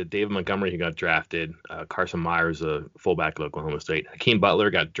drafted, David Montgomery, who got drafted, Carson Myers, a fullback at Oklahoma State, Hakeem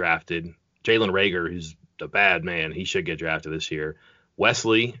Butler got drafted, Jalen Reagor, who's a bad man, he should get drafted this year,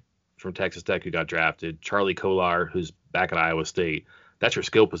 Wesley from Texas Tech, who got drafted, Charlie Kolar, who's back at Iowa State. That's your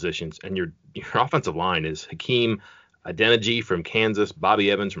skill positions, and your offensive line is Hakeem Adeniji from Kansas,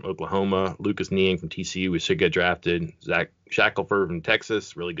 Bobby Evans from Oklahoma, Lucas Niang from TCU, who should get drafted, Zach Shackelford from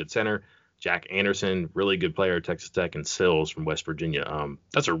Texas, really good center, Jack Anderson, really good player at Texas Tech, and Sills from West Virginia.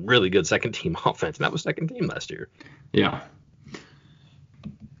 That's a really good second team offense, and that was second team last year. Yeah.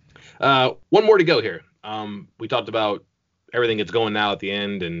 One more to go here. We talked about everything that's going now at the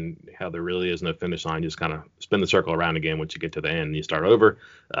end and how there really is no finish line. Just kind of spin the circle around again once you get to the end and you start over.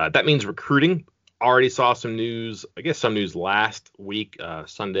 That means recruiting. Already saw some news, some news last week,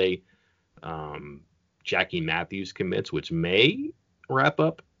 Sunday. Jackie Matthews commits, which may wrap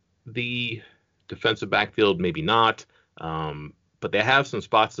up the defensive backfield, maybe not. But they have some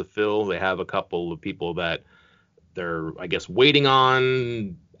spots to fill. They have a couple of people that they're, waiting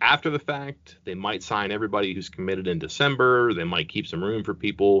on after the fact. They might sign everybody who's committed in December. They might keep some room for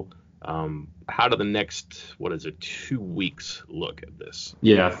people. How do the next, 2 weeks look at this?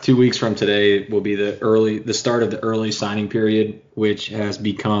 Yeah, 2 weeks from today will be the start of the early signing period, which has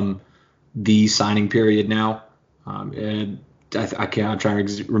become the signing period now. And I'm trying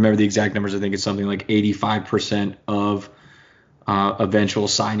to remember the exact numbers. I think it's something like 85% of eventual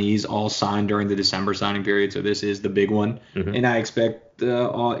signees all signed during the December signing period. So this is the big one. Mm-hmm. And I expect,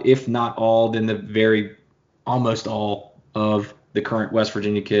 if not all, then almost all of the current West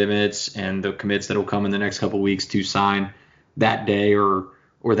Virginia commits and the commits that will come in the next couple of weeks to sign that day or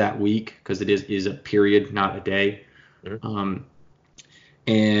that week, because it is a period, not a day. Mm-hmm.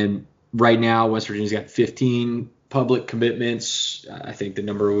 And right now, West Virginia's got 15 public commitments. I think the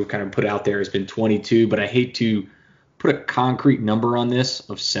number we've kind of put out there has been 22, but I hate to put a concrete number on this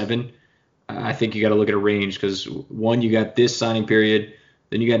of 7, I think you got to look at a range because, one, you got this signing period,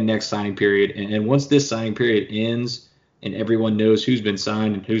 then you got next signing period. And once this signing period ends and everyone knows who's been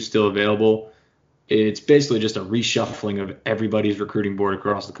signed and who's still available, it's basically just a reshuffling of everybody's recruiting board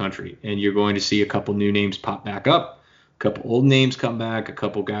across the country. And you're going to see a couple new names pop back up, a couple old names come back, a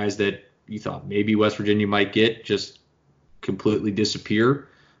couple guys that you thought maybe West Virginia might get just completely disappear.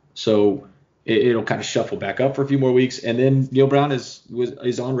 So it'll kind of shuffle back up for a few more weeks. And then Neal Brown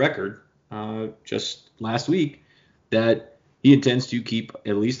is on record just last week that he intends to keep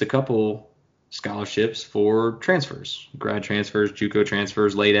at least a couple scholarships for transfers, grad transfers, JUCO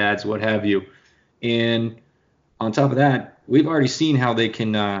transfers, late ads, what have you. And on top of that, we've already seen how they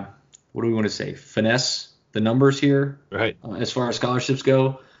can, what do we want to say, finesse the numbers here, right? As far as scholarships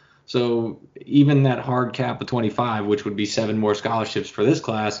go. So even that hard cap of 25, which would be 7 more scholarships for this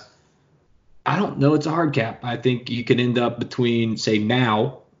class, I don't know it's a hard cap. I think you could end up between, say,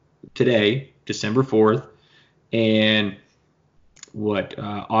 today, December 4th, and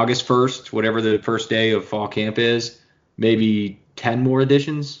August 1st, whatever the first day of fall camp is, maybe 10 more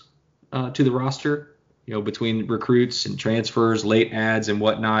additions to the roster, between recruits and transfers, late ads and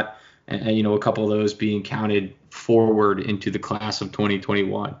whatnot, and a couple of those being counted forward into the class of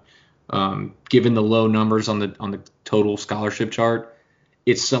 2021. Given the low numbers on the total scholarship chart,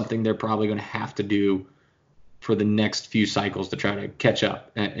 it's something they're probably going to have to do for the next few cycles to try to catch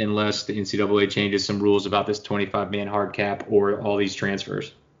up, unless the NCAA changes some rules about this 25-man hard cap or all these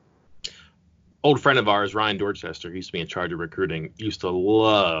transfers. Old friend of ours, Ryan Dorchester, who used to be in charge of recruiting, used to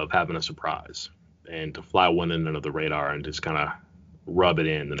love having a surprise and to fly one in under the radar and just kind of rub it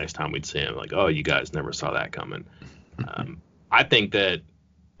in the next time we'd see him. Like, oh, you guys never saw that coming. I think that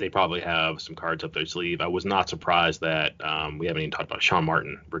they probably have some cards up their sleeve. I was not surprised that we haven't even talked about Sean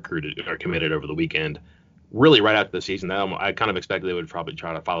Martin recruited or committed over the weekend. Really, right after the season, I kind of expected they would probably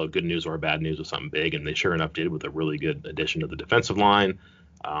try to follow good news or bad news with something big, and they sure enough did with a really good addition to the defensive line.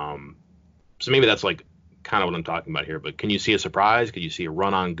 So maybe that's like kind of what I'm talking about here. But can you see a surprise? Could you see a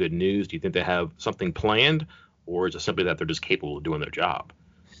run on good news? Do you think they have something planned, or is it simply that they're just capable of doing their job?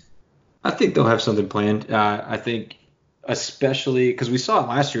 I think they'll have something planned. I think especially because we saw it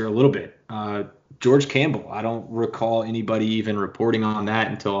last year a little bit. George Campbell, I don't recall anybody even reporting on that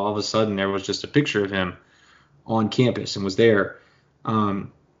until all of a sudden there was just a picture of him on campus and was there.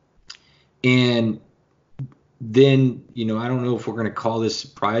 And then, I don't know if we're going to call this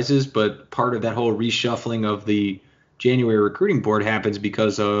surprises, but part of that whole reshuffling of the January recruiting board happens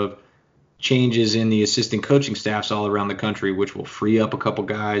because of changes in the assistant coaching staffs all around the country, which will free up a couple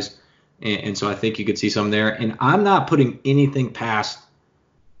guys. And so I think you could see some there. And I'm not putting anything past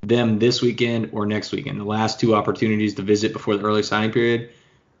them this weekend or next weekend, the last 2 opportunities to visit before the early signing period,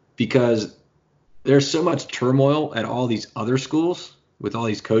 because there's so much turmoil at all these other schools with all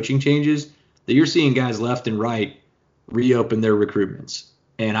these coaching changes that you're seeing guys left and right reopen their recruitments.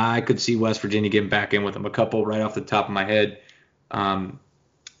 And I could see West Virginia getting back in with them. A couple right off the top of my head.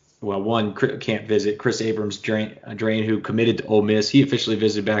 One can't visit. Chris Abrams, Drain, who committed to Ole Miss, he officially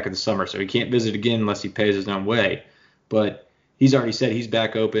visited back in the summer, so he can't visit again unless he pays his own way. But he's already said he's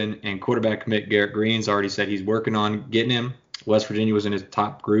back open, and quarterback commit Garrett Green's already said he's working on getting him. West Virginia was in his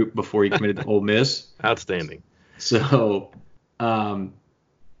top group before he committed to Ole Miss. Outstanding. So, and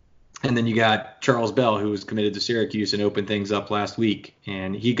then you got Charles Bell, who was committed to Syracuse and opened things up last week.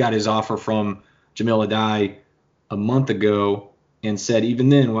 And he got his offer from Jamil Adai a month ago and said even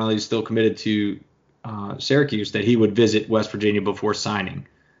then, while he's still committed to Syracuse, that he would visit West Virginia before signing.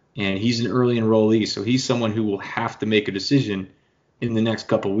 And he's an early enrollee, so he's someone who will have to make a decision in the next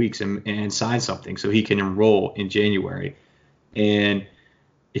couple of weeks and sign something so he can enroll in January. And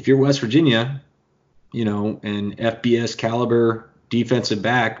if you're West Virginia, an FBS caliber defensive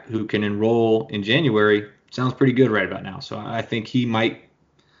back who can enroll in January, sounds pretty good right about now. So I think he might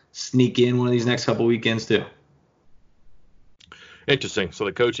sneak in one of these next couple weekends too. Interesting. So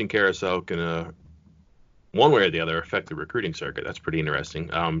the coaching carousel can, one way or the other, affect the recruiting circuit. That's pretty interesting.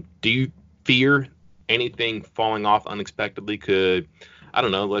 Do you fear anything falling off unexpectedly? Could, I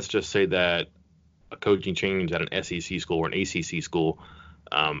don't know, let's just say that a coaching change at an SEC school or an ACC school,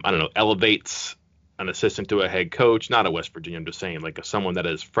 elevates an assistant to a head coach, not a West Virginia, I'm just saying, like someone that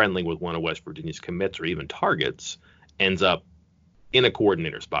is friendly with one of West Virginia's commits or even targets ends up in a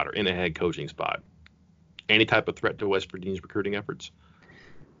coordinator spot or in a head coaching spot. Any type of threat to West Virginia's recruiting efforts?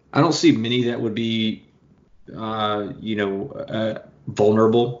 I don't see many that would be,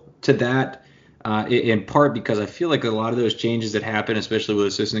 vulnerable to that, in part because I feel like a lot of those changes that happen, especially with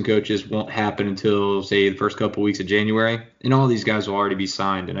assistant coaches, won't happen until, say, the first couple weeks of January. And all these guys will already be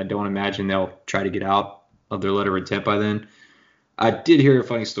signed, and I don't imagine they'll try to get out of their letter of intent by then. I did hear a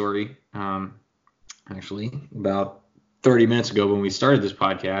funny story, actually, about 30 minutes ago when we started this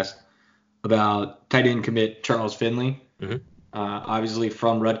podcast about tight end commit Charles Finley, obviously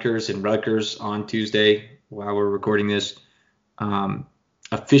from Rutgers, and Rutgers on Tuesday, while we're recording this,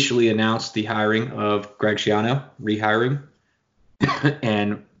 officially announced the hiring of Greg Schiano, rehiring.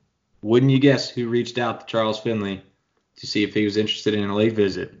 And wouldn't you guess who reached out to Charles Finley to see if he was interested in a late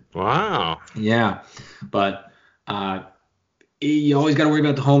visit? Wow. Yeah, but you always got to worry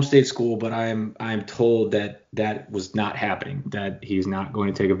about the home state school, but I'm told that was not happening, that he's not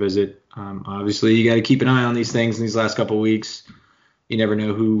going to take a visit. Obviously, you got to keep an eye on these things in these last couple of weeks. You never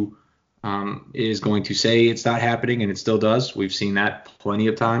know who is going to say it's not happening, and it still does. We've seen that plenty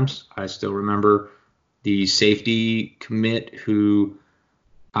of times. I still remember the safety commit who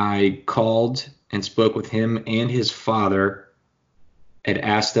I called and spoke with him and his father, had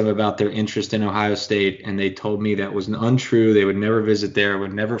asked them about their interest in Ohio State, and they told me that was untrue. They would never visit there,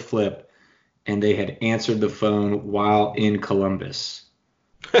 would never flip, and they had answered the phone while in Columbus.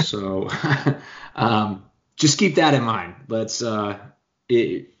 So just keep that in mind. Let's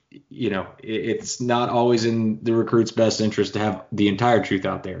it's not always in the recruit's best interest to have the entire truth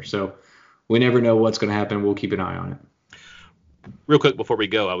out there. So we never know what's going to happen. We'll keep an eye on it. Real quick before we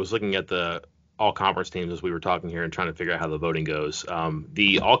go, I was looking at the all-conference teams as we were talking here and trying to figure out how the voting goes.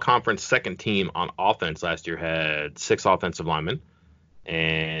 The all-conference second team on offense last year had 6 offensive linemen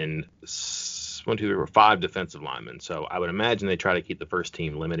and 5 defensive linemen. So I would imagine they try to keep the first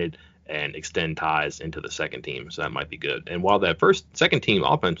team limited and extend ties into the second team. So that might be good. And while that second team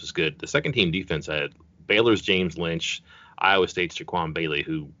offense was good, the second team defense had Baylor's James Lynch, Iowa State's Jaquan Bailey,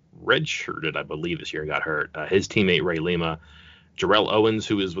 who redshirted, I believe, this year and got hurt. His teammate Ray Lima, Jarrell Owens,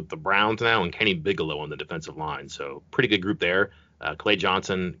 who is with the Browns now, and Kenny Bigelow on the defensive line. So pretty good group there. Clay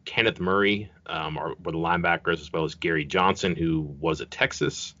Johnson, Kenneth Murray were the linebackers, as well as Gary Johnson, who was at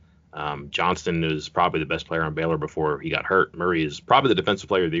Texas. Johnston is probably the best player on Baylor before he got hurt. Murray is probably the defensive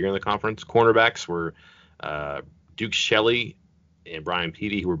player of the year in the conference. Cornerbacks were Duke Shelley and Brian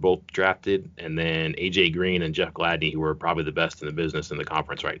Peavy, who were both drafted, and then A.J. Green and Jeff Gladney, who were probably the best in the business in the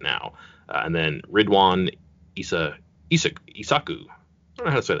conference right now. And then Ridwan Isaku. I don't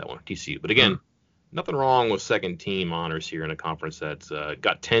know how to say that one, TCU. But again, nothing wrong with second team honors here in a conference that's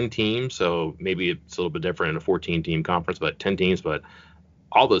got 10 teams. So maybe it's a little bit different in a 14-team conference, but 10 teams. But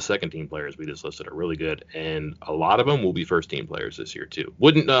all those second team players we just listed are really good, and a lot of them will be first team players this year too.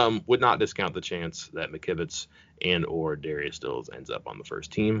 Would not discount the chance that McKivitz and or Darius Stills ends up on the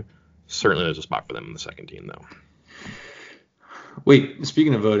first team. Certainly there's a spot for them in the second team though. Wait,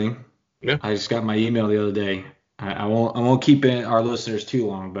 speaking of voting, yeah, I just got my email the other day. I won't keep our listeners too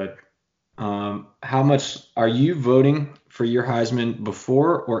long, but how much are you voting for your Heisman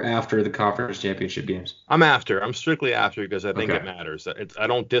before or after the conference championship games? I'm strictly after because I think it matters. I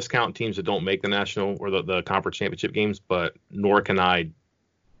don't discount teams that don't make the national or the conference championship games, but nor can I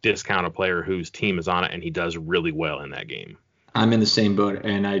discount a player whose team is on it and he does really well in that game. I'm in the same boat,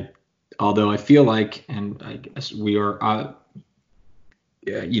 and although I feel like, and I guess we are,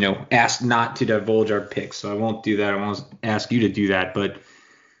 asked not to divulge our picks, so I won't do that. I won't ask you to do that, but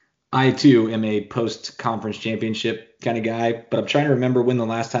I, too, am a post-conference championship kind of guy, but I'm trying to remember when the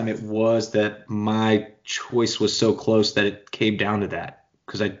last time it was that my choice was so close that it came down to that,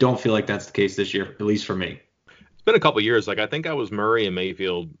 because I don't feel like that's the case this year, at least for me. It's been a couple of years. Like, I think I was Murray and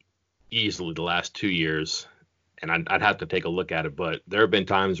Mayfield easily the last 2 years, and I'd have to take a look at it, but there have been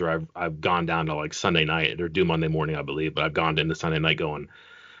times where I've gone down to, like, Sunday night, or due Monday morning, I believe, but I've gone into Sunday night going,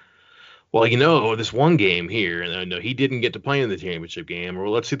 well, this one game here, and I know he didn't get to play in the championship game, or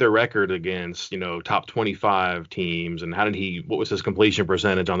let's see their record against, top 25 teams, and what was his completion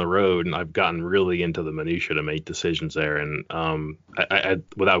percentage on the road, and I've gotten really into the minutia to make decisions there, and I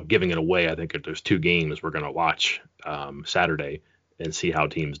without giving it away, I think if there's 2 games we're going to watch Saturday and see how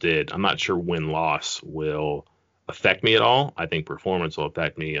teams did. I'm not sure win-loss will affect me at all. I think performance will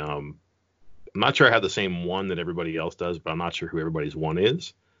affect me. I'm not sure I have the same one that everybody else does, but I'm not sure who everybody's one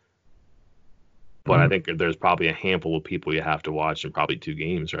is. But I think there's probably a handful of people you have to watch and probably 2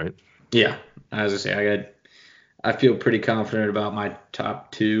 games, right? Yeah. As I say, I feel pretty confident about my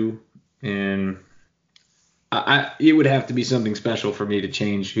top 2. And it would have to be something special for me to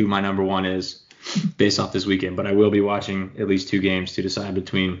change who my number 1 is based off this weekend. But I will be watching at least 2 games to decide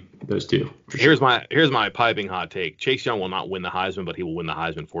between those 2. Here's my piping hot take. Chase Young will not win the Heisman, but he will win the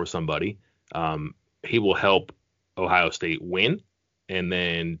Heisman for somebody. He will help Ohio State win. And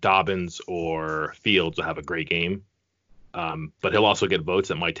then Dobbins or Fields will have a great game. But he'll also get votes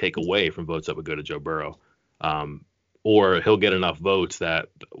that might take away from votes that would go to Joe Burrow. or he'll get enough votes that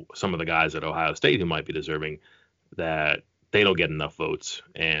some of the guys at Ohio State who might be deserving, that they don't get enough votes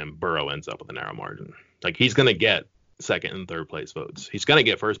and Burrow ends up with a narrow margin. Like, he's going to get second and third place votes. He's going to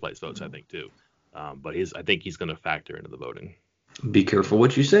get first place votes, I think, too. But I think he's going to factor into the voting. Be careful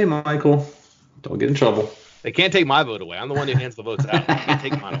what you say, Michael. Don't get in trouble. They can't take my vote away. I'm the one who hands the votes out. They can't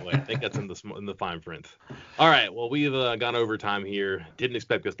take mine away. I think that's in the fine print. All right. Well, we've gone over time here. Didn't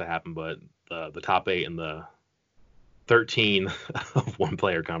expect this to happen, but the top 8 and the 13 of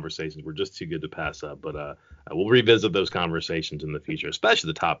one-player conversations were just too good to pass up. But we'll revisit those conversations in the future, especially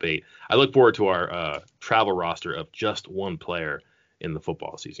the top 8. I look forward to our travel roster of just one player in the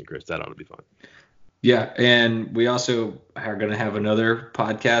football season, Chris. That ought to be fun. Yeah, and we also are going to have another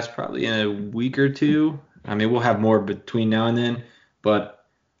podcast probably in a week or two. I mean, we'll have more between now and then, but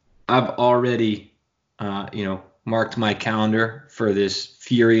I've already, marked my calendar for this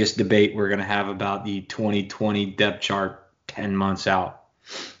furious debate we're going to have about the 2020 depth chart 10 months out.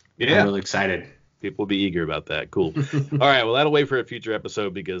 Yeah. I'm really excited. People will be eager about that. Cool. All right, well, that'll wait for a future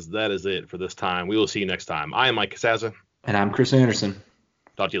episode because that is it for this time. We will see you next time. I am Mike Casazza. And I'm Chris Anderson.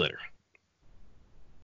 Talk to you later.